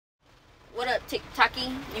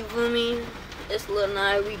TikToky, you feel me? It's Lil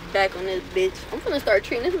Nye, we back on this bitch. I'm gonna start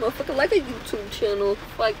treating this motherfucker like a YouTube channel.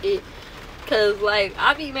 Fuck it. Cause like,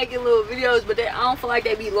 I be making little videos, but I don't feel like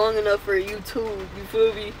they be long enough for YouTube, you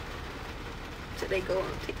feel me? So they go on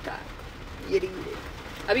TikTok.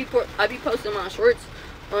 I be posting my shorts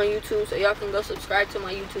on YouTube, so y'all can go subscribe to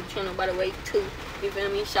my YouTube channel, by the way, too. You feel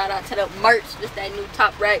me? Shout out to the merch. This that new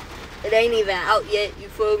top rack. It ain't even out yet, you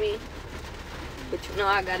feel me? But you know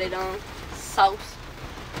I got it on sauce.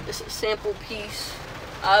 It's a sample piece,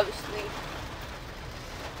 obviously.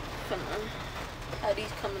 Have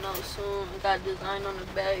these coming out soon. I got design on the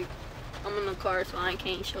bag. I'm in the car, so I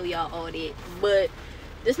can't show y'all all that. But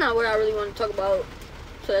this is not what I really want to talk about.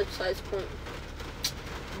 So that's besides the point.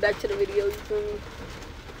 Back to the video, you feel me?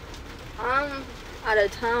 I'm out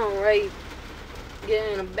of town, right?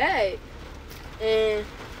 Getting a bag. And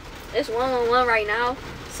it's one-on-one right now.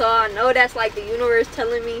 So I know that's like the universe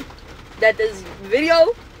telling me that this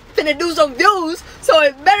video finna do some views. So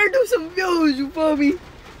it better do some views, you feel me?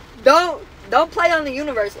 Don't play on the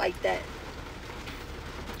universe like that.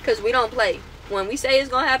 Cause we don't play. When we say it's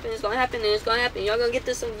gonna happen, it's gonna happen, and it's gonna happen. Y'all gonna get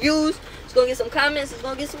this some views, it's gonna get some comments, it's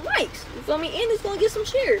gonna get some likes. You feel me? And it's gonna get some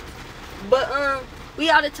shares. But we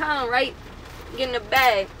out of town, right? Getting a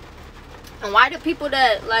bag. And why the people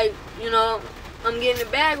that, like, you know, I'm getting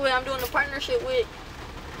a bag with, I'm doing a partnership with,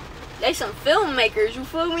 they some filmmakers, you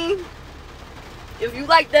feel me? If you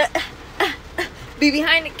like that be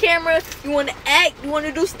behind the camera, you want to act, you want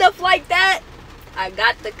to do stuff like that, I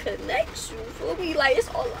got the connects, you feel me? Like, it's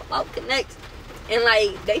all about connects. And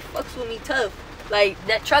like, they fucks with me tough. Like,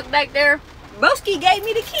 that truck back there, Broski gave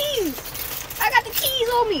me the keys. I got the keys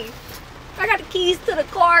on me. I got the keys to the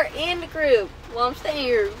car and the crib while I'm staying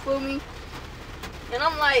here, you feel me? And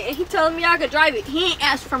I'm like, and he telling me I could drive it. He ain't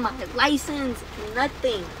asked for my license,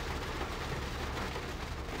 nothing.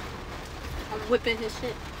 I'm whipping his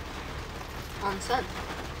shit on Sunday.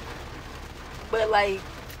 But like,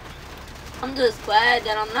 I'm just glad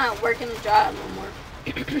that I'm not working the job no more.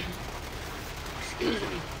 Excuse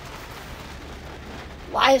me.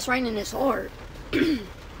 Why is raining this hard?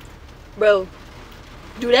 Bro,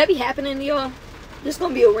 do that be happening to y'all? This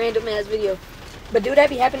gonna be a random ass video. But do that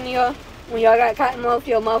be happening to y'all? When y'all got cotton mouth,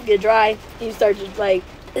 your mouth get dry, and you start just like,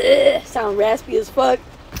 sound raspy as fuck.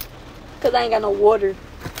 Cause I ain't got no water.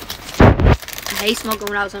 I hate smoking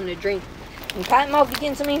without something to drink. When cotton mouth be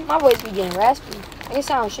getting to me, my voice be getting raspy. It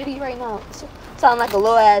sounds shitty right now. It sound like a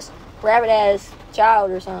little ass, rabbit ass child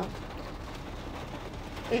or something.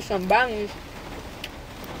 There's some brownies.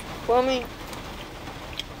 For me.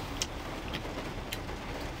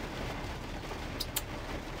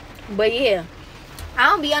 But yeah. I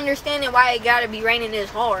don't be understanding why it gotta be raining this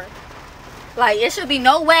hard. Like, it should be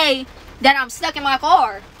no way that I'm stuck in my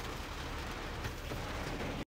car.